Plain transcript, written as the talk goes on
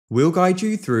We'll guide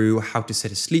you through how to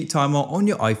set a sleep timer on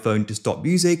your iPhone to stop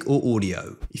music or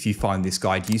audio. If you find this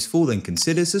guide useful, then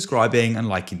consider subscribing and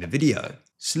liking the video.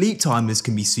 Sleep timers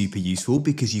can be super useful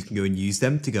because you can go and use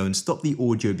them to go and stop the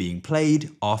audio being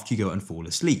played after you go and fall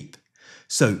asleep.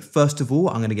 So first of all,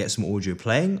 I'm going to get some audio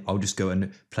playing. I'll just go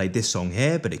and play this song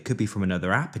here, but it could be from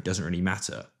another app. It doesn't really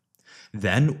matter.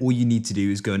 Then all you need to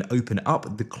do is go and open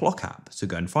up the clock app. So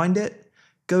go and find it,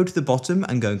 go to the bottom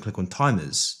and go and click on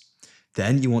timers.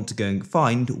 Then you want to go and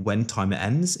find when timer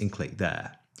ends and click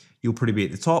there. You'll probably be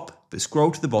at the top, but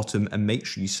scroll to the bottom and make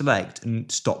sure you select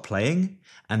and stop playing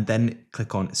and then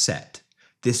click on set.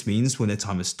 This means when the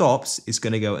timer stops, it's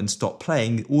going to go and stop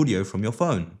playing the audio from your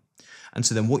phone. And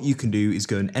so then what you can do is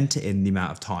go and enter in the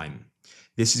amount of time.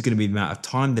 This is going to be the amount of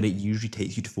time that it usually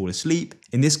takes you to fall asleep.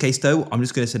 In this case though, I'm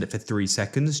just going to set it for 3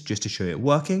 seconds just to show it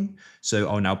working. So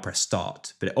I'll now press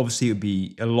start, but obviously it would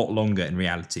be a lot longer in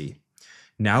reality.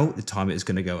 Now the timer is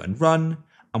going to go and run,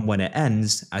 and when it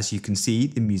ends, as you can see,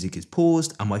 the music is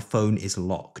paused and my phone is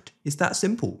locked. It's that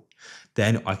simple.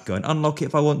 Then I can go and unlock it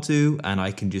if I want to, and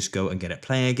I can just go and get it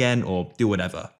playing again or do whatever.